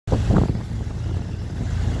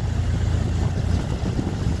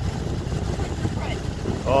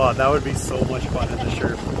Oh, that would be so much fun in the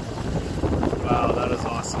Sherp. Wow, that is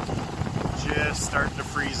awesome. Just starting to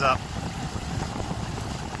freeze up.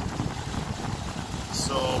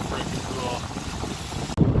 So freaking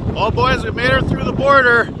cool. Well, boys, we made it through the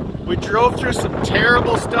border. We drove through some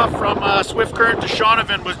terrible stuff from Swift Current to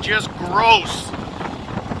Shaunavon. Was just gross.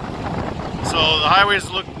 So the highways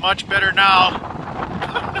look much better now.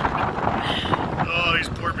 Oh, these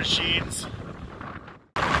poor machines.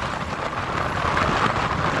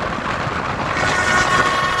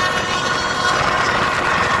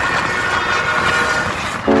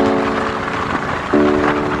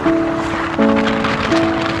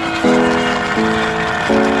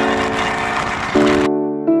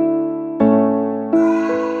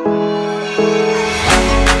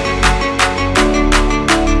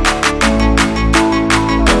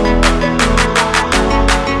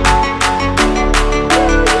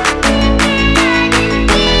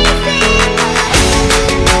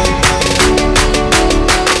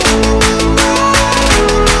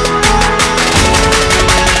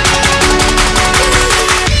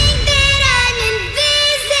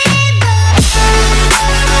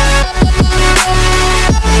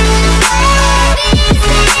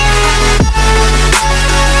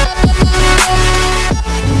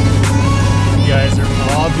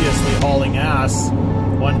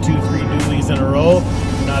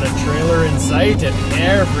 And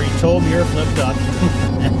every tow mirror flipped up.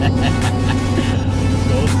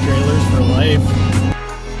 Those trailers for life.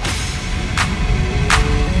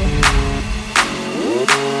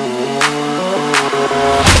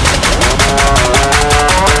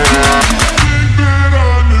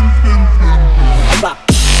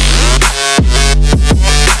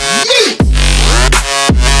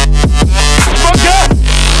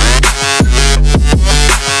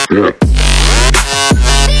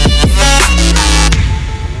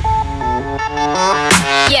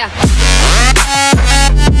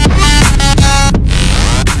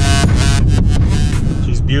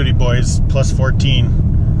 Beauty, boys, plus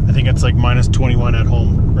 14. I think it's like minus 21 at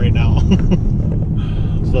home right now.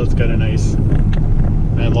 So that's kind of nice.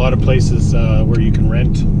 And a lot of places where you can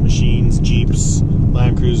rent machines, Jeeps,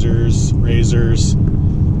 Land Cruisers, Razors,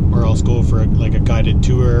 or else go for like a guided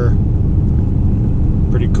tour.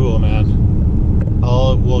 Pretty cool, man.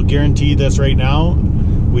 We'll guarantee this right now.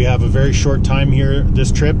 We have a very short time here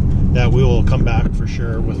this trip that we will come back for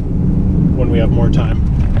sure with when we have more time.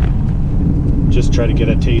 Just try to get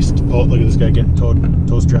a taste. Oh, look at this guy getting towed,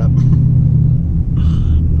 toe strap.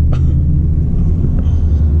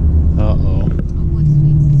 Uh-oh.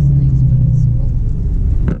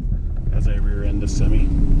 As I rear end the semi.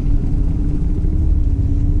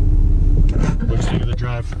 What do you think of the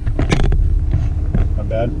drive? Not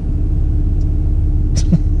bad?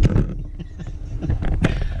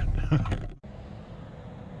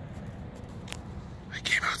 I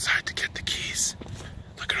came outside to get the keys.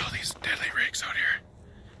 Look at all these deadly rigs out here.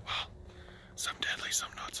 Well, some deadly, some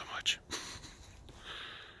not so much.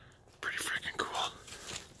 Pretty freaking cool.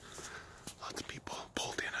 Lots of people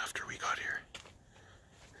pulled in after we got here.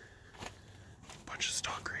 Bunch of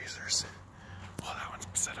stock grazers. Well, that one's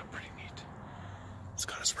set up pretty neat. It's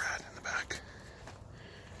got his rad in the back.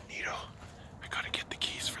 Neato. I gotta get the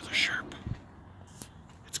keys for the Sherp.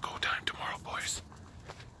 It's go time tomorrow, boys.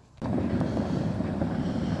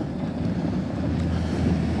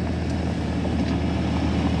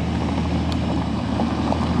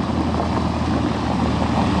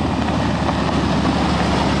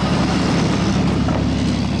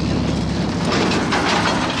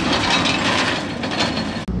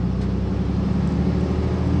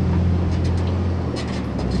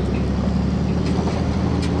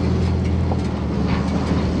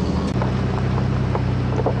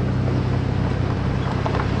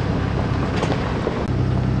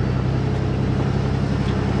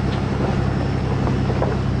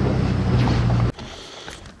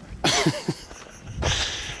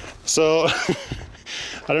 So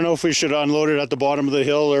I don't know if we should unload it at the bottom of the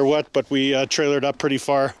hill or what, but we trailered up pretty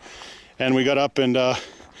far and we got up and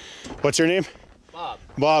what's your name? Bob.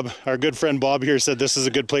 Bob, our good friend Bob here said this is a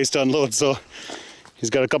good place to unload. So he's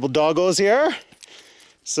got a couple doggos here.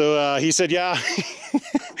 So he said, yeah,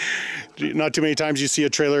 not too many times you see a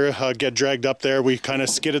trailer get dragged up there. We kind of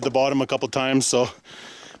skidded the bottom a couple times. So,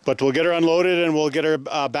 but we'll get her unloaded and we'll get her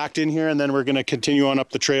backed in here and then we're going to continue on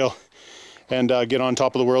up the trail and get on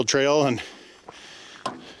top of the World Trail. And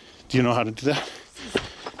do you know how to do that?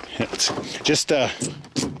 It's just, yeah,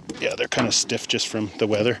 they're kind of stiff just from the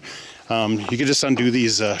weather. You can just undo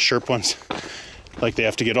these Sherp ones. Like they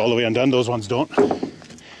have to get all the way undone. Those ones don't.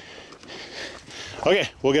 Okay,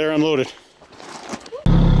 we'll get her unloaded.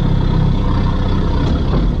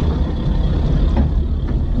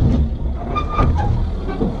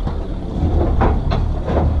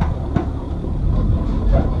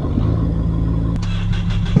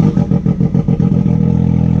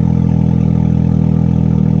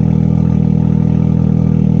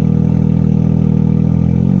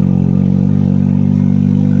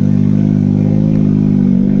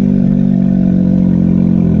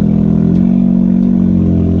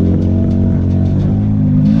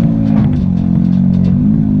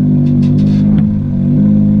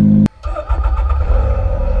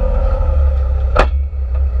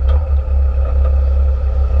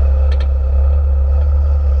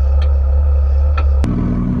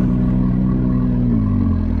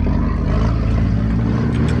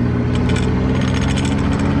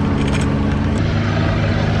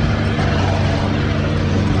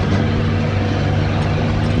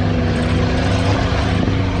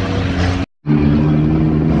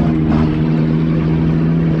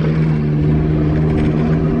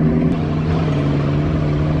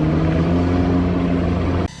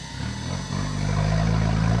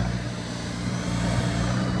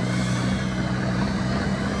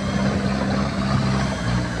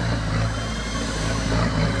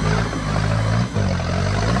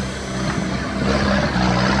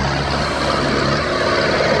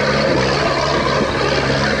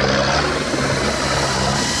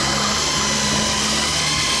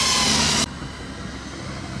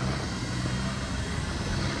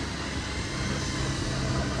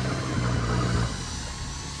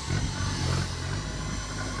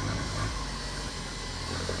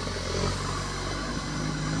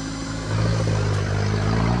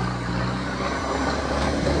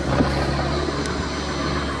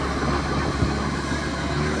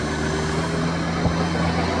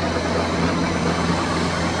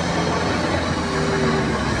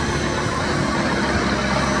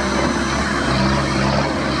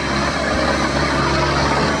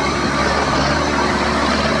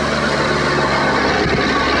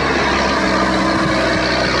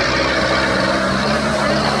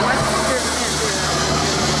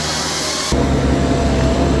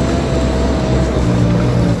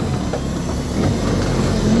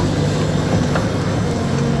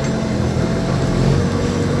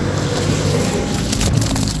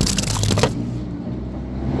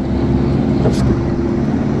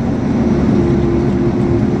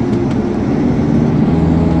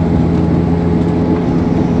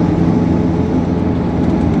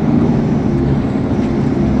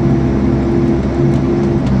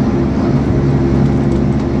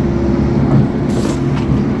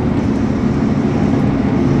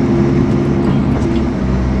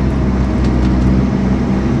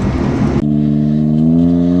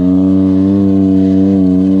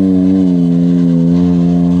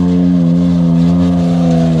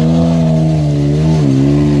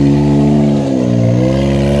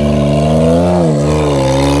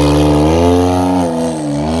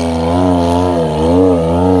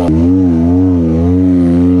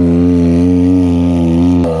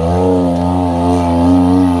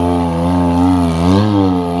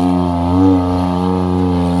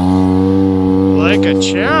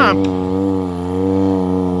 Champ.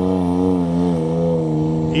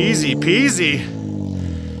 Easy peasy.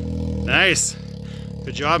 Nice.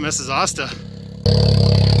 Good job, Mrs. Asta.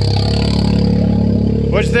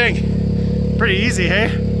 What'd you think? Pretty easy, hey?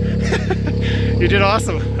 You did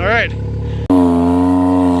awesome. All right.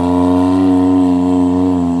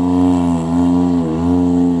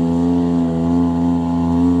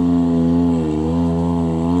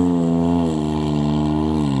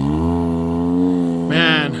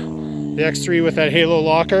 The X3 with that halo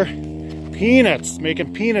locker, peanuts,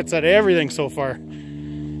 making peanuts out of everything so far.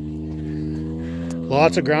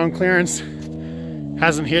 Lots of ground clearance,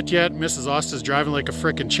 hasn't hit yet. Mrs. Asta's driving like a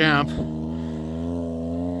frickin' champ.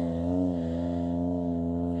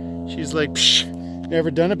 She's like, psh,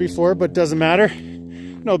 never done it before, but doesn't matter,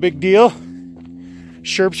 no big deal.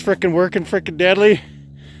 Sherp's frickin' working frickin' deadly.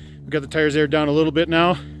 We got the tires aired down a little bit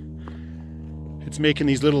now. It's making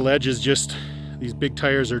these little ledges just, these big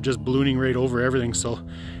tires are just ballooning right over everything, so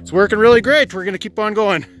it's working really great. We're gonna keep on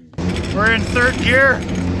going. We're in third gear.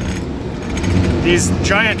 These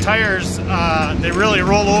giant tires, they really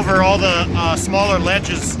roll over all the smaller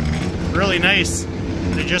ledges really nice.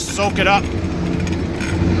 They just soak it up.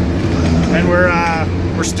 And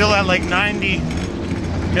we're still at like 90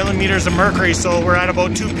 millimeters of mercury, so we're at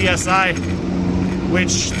about 2 psi,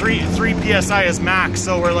 which 3 psi is max,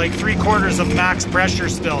 so we're like 3/4 of max pressure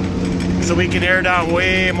still. So we can air down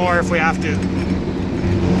way more if we have to.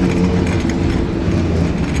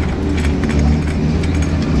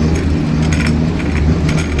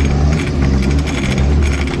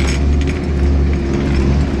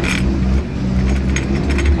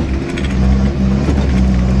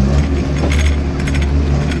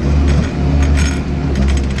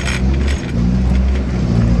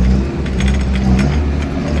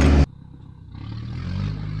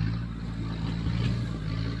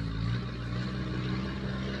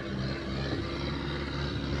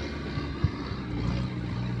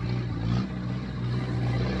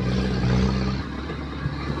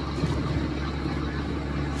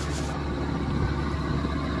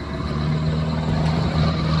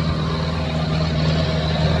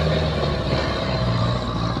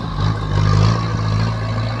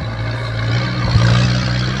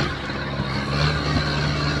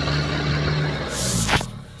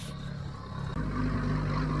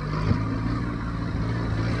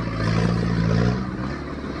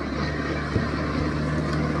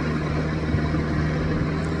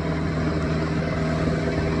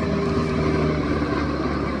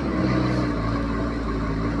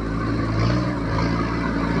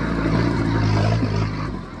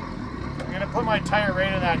 Put my tire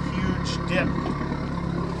right in that huge dip.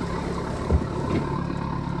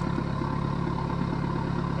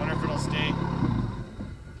 Wonder if it'll stay.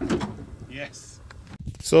 Yes.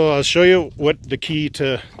 So I'll show you what the key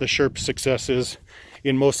to the Sherp success is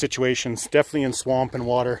in most situations. Definitely in swamp and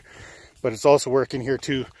water, but it's also working here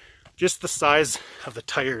too. Just the size of the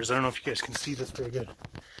tires. I don't know if you guys can see this very good.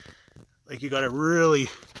 Like, you got a really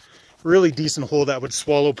decent hole that would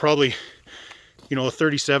swallow probably, you know, a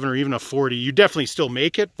 37 or even a 40. You definitely still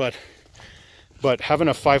make it, but having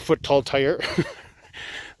a 5-foot tall tire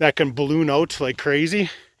that can balloon out like crazy,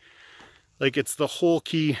 like, it's the whole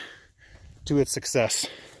key to its success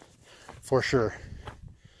for sure.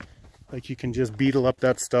 Like, you can just beetle up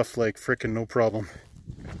that stuff like frickin' no problem.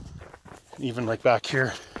 Even like back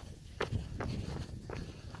here,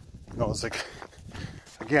 you know, it's like,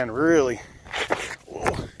 again, really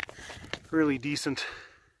decent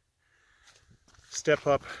step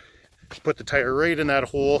up, put the tire right in that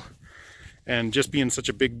hole, and just being such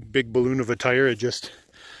a big balloon of a tire, it just,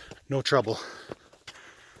 no trouble.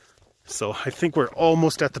 So I think we're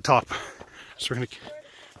almost at the top, so we're gonna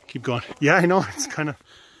keep going. Yeah, I know, it's kind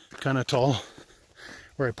of tall.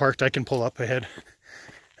 Where I parked, I can pull up ahead,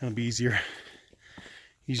 it'll be easier.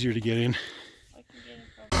 Easier to get in. I can get in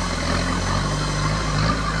from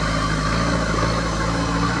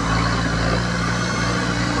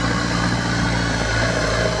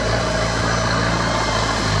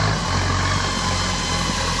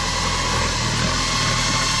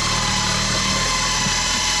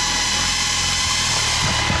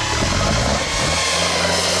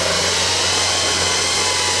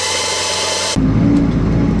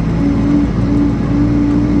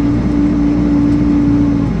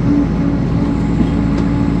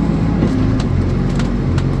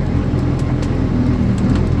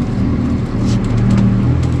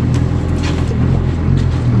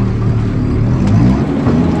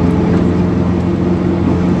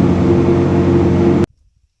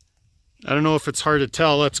I don't know if it's hard to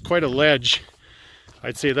tell. That's quite a ledge.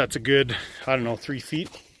 I'd say that's a good, I don't know, 3 feet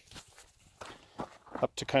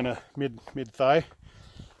up to kind of mid thigh.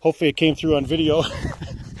 Hopefully it came through on video.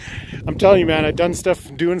 I'm telling you, man, I've done stuff,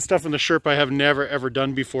 doing stuff in the Sherp I have never ever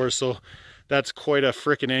done before, so that's quite a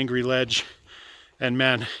freaking angry ledge. And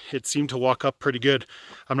man, it seemed to walk up pretty good.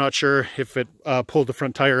 I'm not sure if it pulled the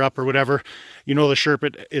front tire up or whatever. You know, the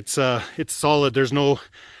Sherp, it's solid. There's no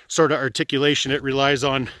sort of articulation. It relies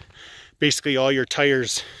on basically all your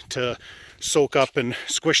tires to soak up and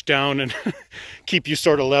squish down and keep you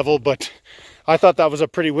sort of level. But I thought that was a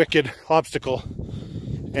pretty wicked obstacle,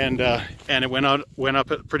 and it went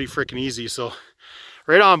up pretty freaking easy. So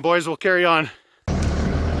right on, boys, we'll carry on.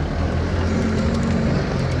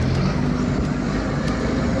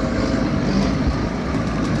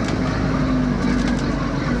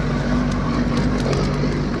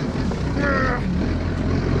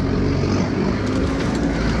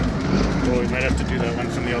 Might have to do that one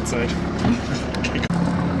from the outside.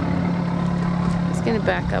 It's gonna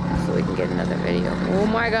back up so we can get another video. Oh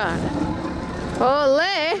my god. Ole!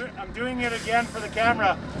 I'm doing it again for the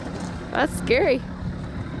camera. That's scary.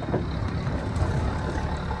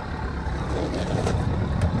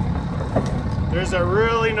 There's a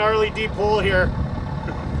really gnarly deep hole here.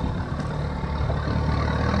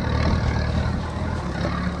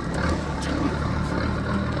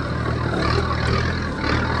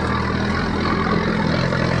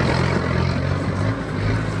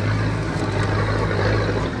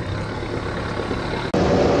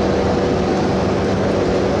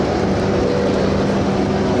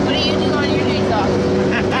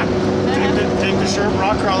 Take the Sherp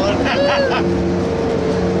rock crawling.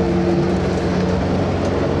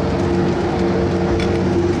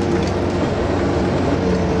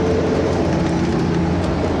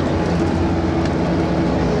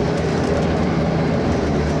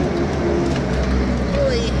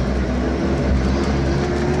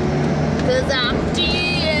 Cause I'm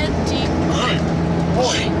TNT.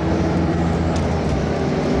 Boy.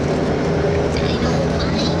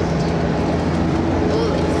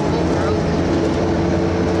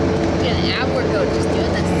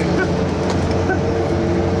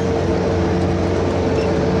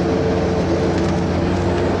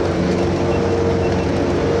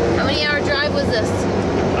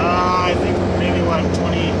 I think maybe what,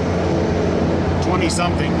 20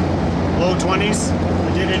 something, low 20s.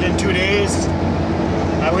 We did it in 2 days.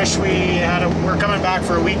 I wish we're coming back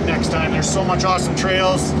for a week next time. There's so much awesome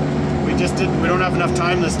trails. We don't have enough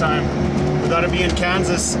time this time. We got to be in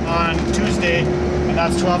Kansas on Tuesday, and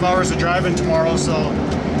that's 12 hours of driving tomorrow, so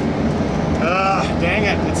dang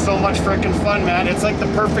it, it's so much freaking fun, man. It's like the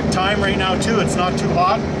perfect time right now too. It's not too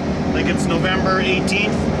hot. Like, it's November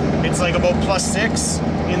 18th. It's like about +6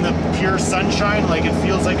 in the pure sunshine. Like, it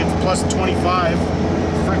feels like it's +25.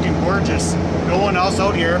 Freaking gorgeous. No one else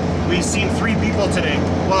out here. We've seen 3 people today.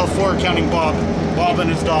 Well, 4 counting Bob. Bob and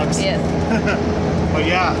his dogs. Yes. But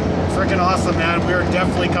yeah, freaking awesome, man. We're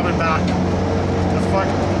definitely coming back.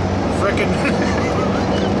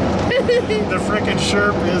 The frickin'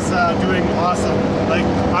 Sherp is doing awesome. Like,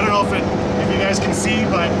 I don't know if you guys can see,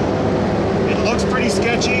 but it looks pretty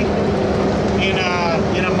sketchy.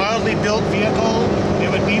 In a mildly built vehicle, it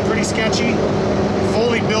would be pretty sketchy.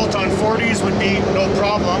 Fully built on 40s would be no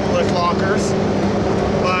problem with lockers,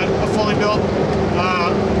 but a fully built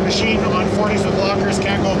machine on 40s with lockers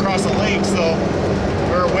can't go across a lake, so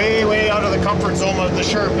we're way out of the comfort zone of the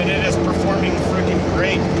Sherp, and it is performing freaking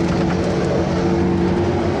great.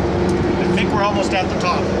 I think we're almost at the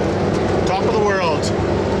top of the world.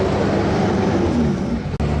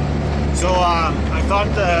 So I thought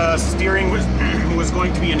the steering was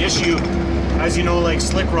going to be an issue. As you know, like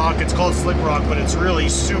slick rock, it's called slick rock, but it's really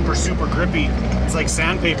super grippy. It's like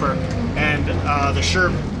sandpaper. And the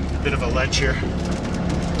Sherp, a bit of a ledge here.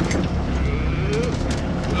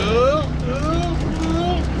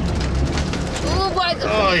 Oh my God.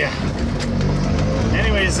 Oh yeah.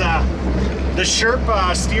 Anyway, anyways, the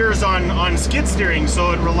Sherp steers on skid steering,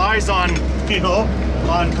 so it relies on, you know,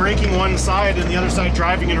 on braking one side and the other side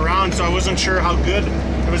driving it around. So I wasn't sure how good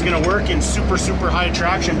it was going to work in super high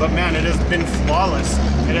traction, but man, it has been flawless.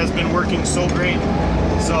 It has been working so great.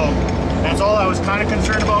 So that's all I was kind of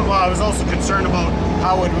concerned about. Well, I was also concerned about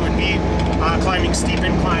how it would be climbing steep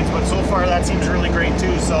inclines, but so far that seems really great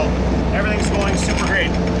too. So everything's going super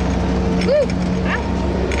great. Woo!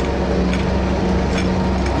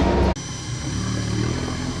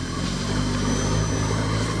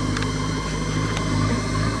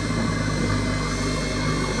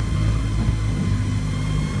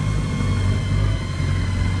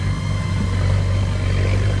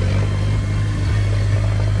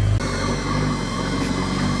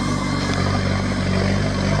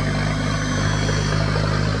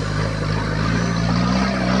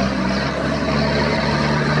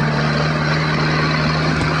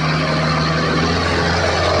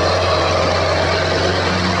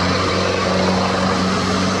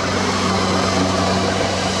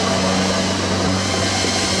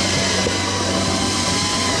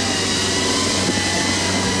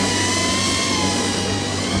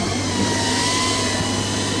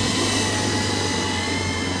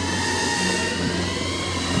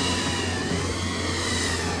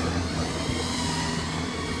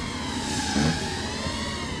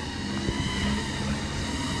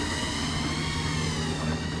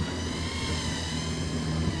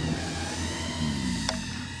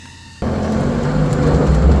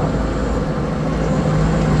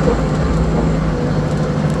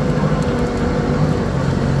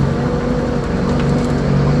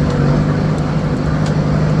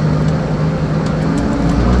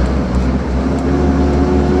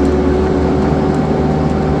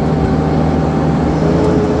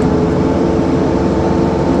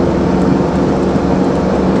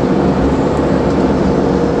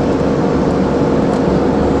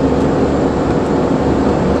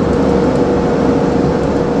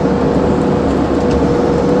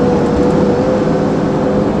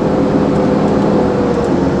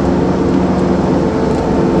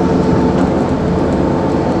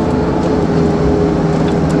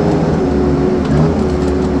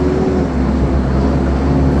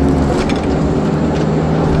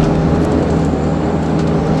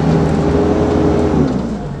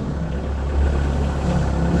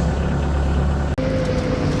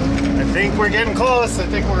 We're getting close. I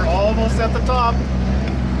think we're almost at the top.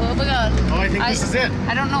 Oh my god. Oh, I think this is it.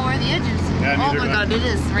 I don't know where the edge is. Yeah, oh my god, it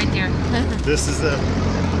is right there. This is the...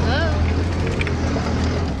 Oh.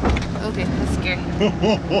 Okay, that's scary.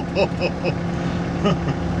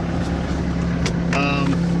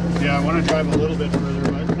 Yeah, I want to drive a little bit further,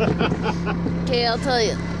 but... Okay, I'll tell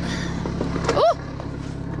you. Oh!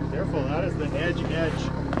 Careful, that is the edge.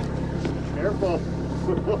 Careful.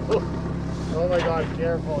 Oh my god,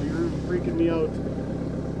 careful. You're freaking me out.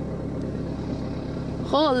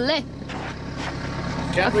 Holy!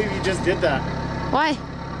 Can't believe you just did that. Why?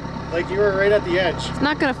 Like you were right at the edge. It's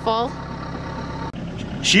not gonna fall.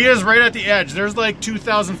 She is right at the edge. There's like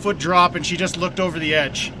 2,000 foot drop and she just looked over the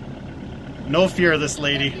edge. No fear of this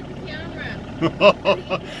lady.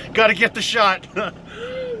 Gotta get the shot.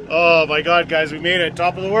 Oh my god, guys, we made it.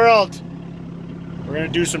 Top of the world. We're gonna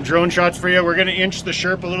do some drone shots for you. We're gonna inch the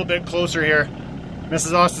Sherp a little bit closer here.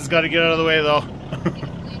 Mrs. Austin's got to get out of the way though.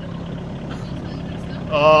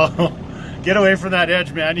 Oh, get away from that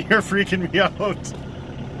edge, man. You're freaking me out.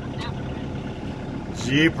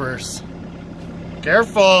 Jeepers.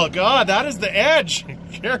 Careful. God, that is the edge.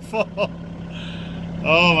 Careful.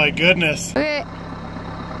 Oh my goodness. Okay.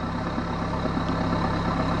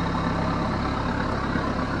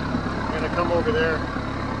 I'm gonna come over there.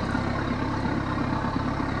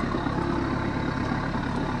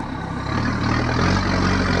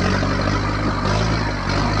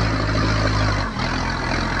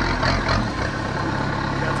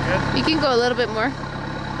 You can go a little bit more.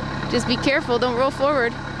 Just be careful, don't roll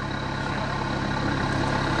forward.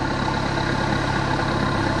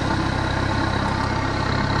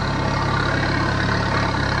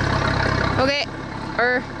 Okay.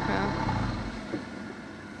 Well.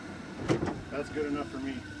 That's good enough for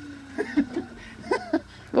me.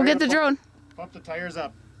 We'll get the drone. Pump the tires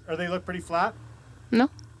up. Are they look pretty flat? No.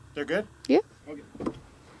 They're good? Yeah. Okay.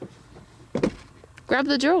 Grab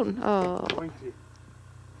the drone. Oh.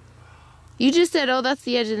 You just said, oh, that's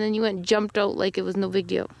the edge, and then you went and jumped out like it was no big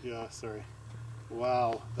deal. Yeah, sorry.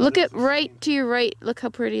 Wow. Look at right to your right. Look how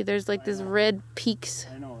pretty. There's like this red peaks.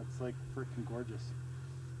 I know, it's like freaking gorgeous.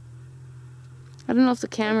 I don't know if the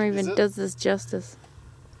camera even does this justice.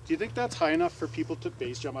 Do you think that's high enough for people to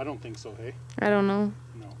base jump? I don't think so, hey? I don't know.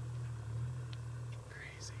 No.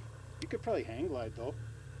 Crazy. could probably hang glide though.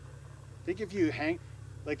 I think if you hang,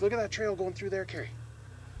 like look at that trail going through there, Carrie.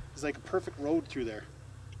 It's like a perfect road through there.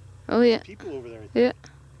 Oh yeah. There's people over there. Yeah.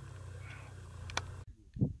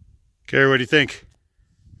 Carrie, what do you think?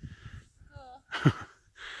 Like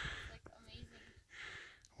amazing.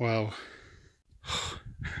 Wow.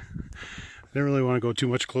 I didn't really want to go too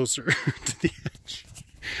much closer to the edge.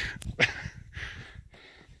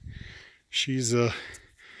 She's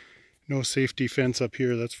no safety fence up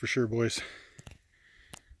here, that's for sure, boys.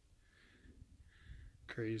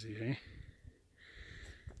 Crazy, hey?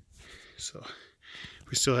 So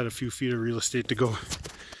we still had a few feet of real estate to go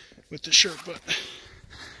with the Sherp, but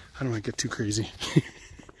I don't want to get too crazy.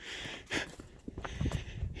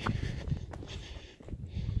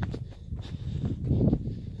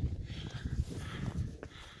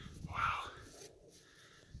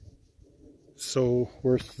 So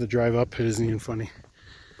worth the drive up, it isn't even funny.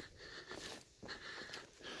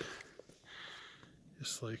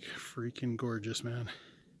 Just like freaking gorgeous, man.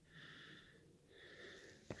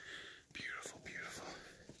 Beautiful, beautiful.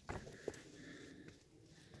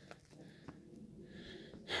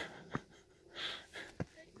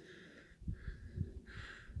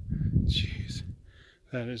 Jeez,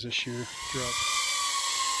 that is a sheer drop.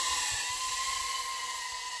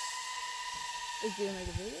 Is doing like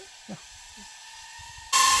a video? Yeah.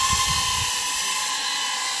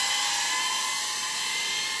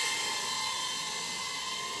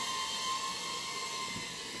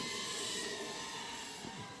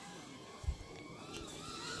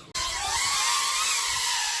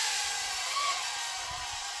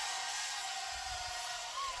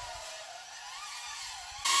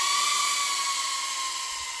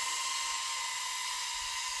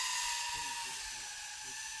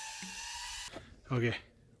 Okay,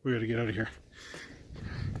 we gotta get out of here.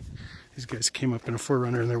 These guys came up in a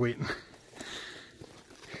 4Runner and they're waiting. What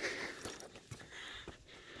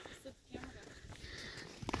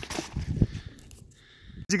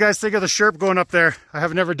did you guys think of the Sherp going up there? I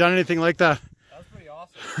have never done anything like that. That was pretty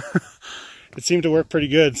awesome. It seemed to work pretty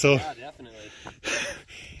good, so. Yeah, definitely.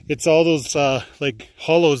 It's all those like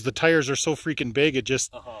hollows, the tires are so freaking big, it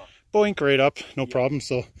just boink right up, no problem.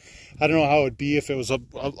 So I don't know how it would be if it was a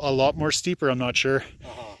lot more steeper, I'm not sure.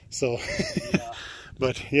 So, Yeah.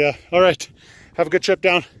 but yeah, all right. Have a good trip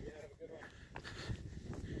down. Yeah, have a good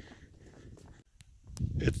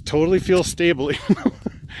one. It totally feels stable,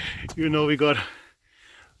 even though we got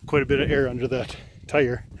quite a bit of air under that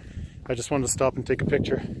tire. I just wanted to stop and take a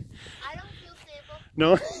picture. I don't feel stable.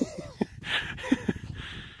 No?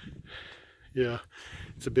 Yeah,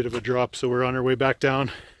 it's a bit of a drop, so we're on our way back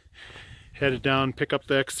down. Headed down, pick up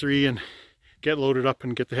the X3 and get loaded up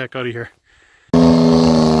and get the heck out of here.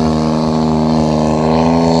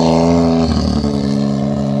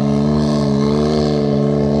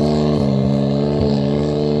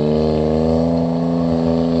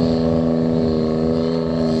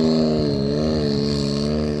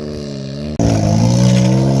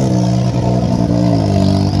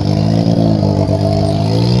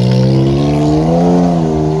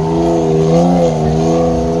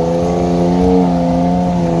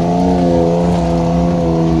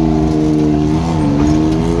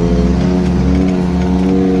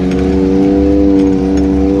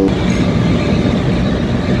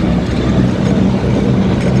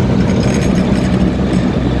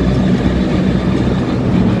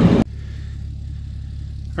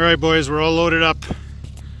 All right, boys, we're all loaded up.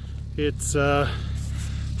 It's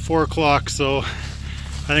 4 o'clock, so I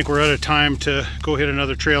think we're out of time to go hit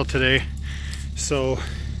another trail today. So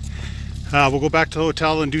we'll go back to the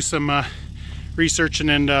hotel and do some research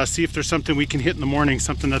and see if there's something we can hit in the morning,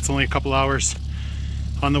 something that's only a couple hours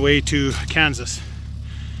on the way to Kansas.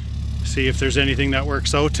 See if there's anything that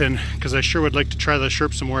works out, and because I sure would like to try the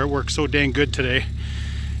Sherp some more. It worked so dang good today.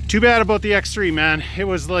 Too bad about the X3, man. It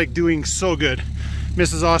was like doing so good.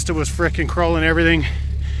 Mrs. Osta was frickin' crawling everything,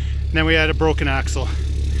 and then we had a broken axle.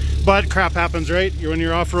 But crap happens, right? When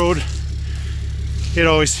you're off-road, it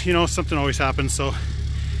always, you know, something always happens, so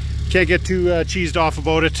can't get too cheesed off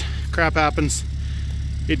about it. Crap happens.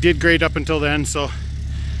 It did great up until then, so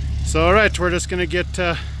all right, we're just gonna get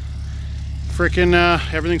frickin'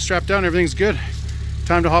 everything strapped down. Everything's good.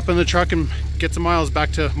 Time to hop in the truck and get some miles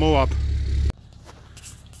back to Moab.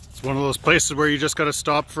 It's one of those places where you just gotta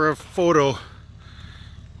stop for a photo.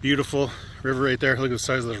 Beautiful river right there. Look at the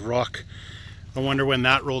size of this rock. I wonder when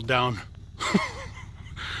that rolled down.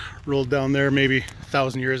 Rolled down there maybe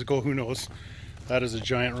 1,000 years ago, who knows. That is a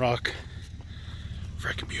giant rock.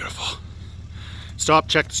 Freaking beautiful. Stop,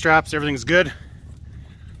 check the straps, everything's good.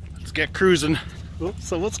 Let's get cruising. Oops,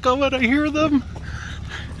 so what's going on? I hear them.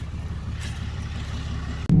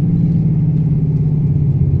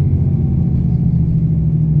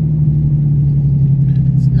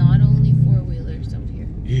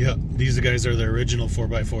 guys are the original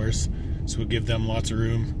 4x4s, so we'll give them lots of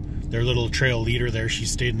room. Their little trail leader there, she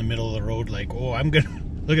stayed in the middle of the road like, oh, I'm gonna,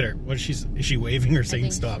 look at her. What is she waving or saying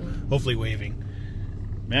stop? So. Hopefully waving.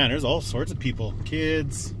 Man, there's all sorts of people.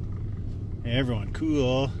 Kids, everyone.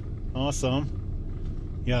 Cool.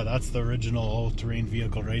 Awesome. Yeah, that's the original all-terrain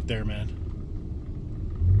vehicle right there, man.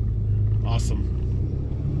 Awesome.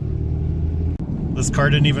 This car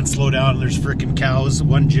didn't even slow down. There's freaking cows.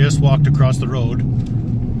 One just walked across the road.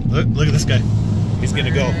 Look at this guy. He's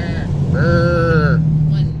gonna go. Brr.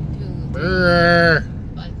 1, 2, 3, Brr.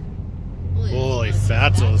 4, 5. Holy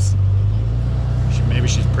fatzos. Maybe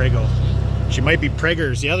she's prego. She might be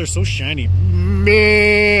preggers. Yeah, they're so shiny.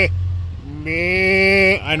 Meh.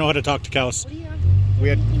 Meh. I know how to talk to cows. We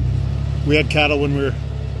had cattle when we were...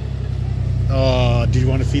 Oh, do you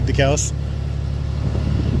want to feed the cows?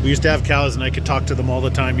 We used to have cows and I could talk to them all the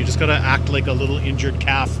time. You just gotta act like a little injured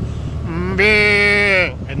calf.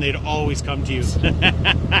 And they'd always come to you.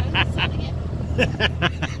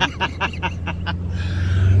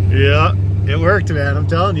 Yeah, it worked, man. I'm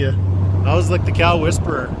telling you. I was like the cow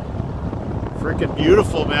whisperer. Freaking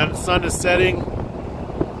beautiful, man. The sun is setting.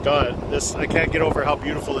 God, I can't get over how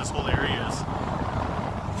beautiful this whole area is.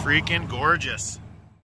 Freaking gorgeous.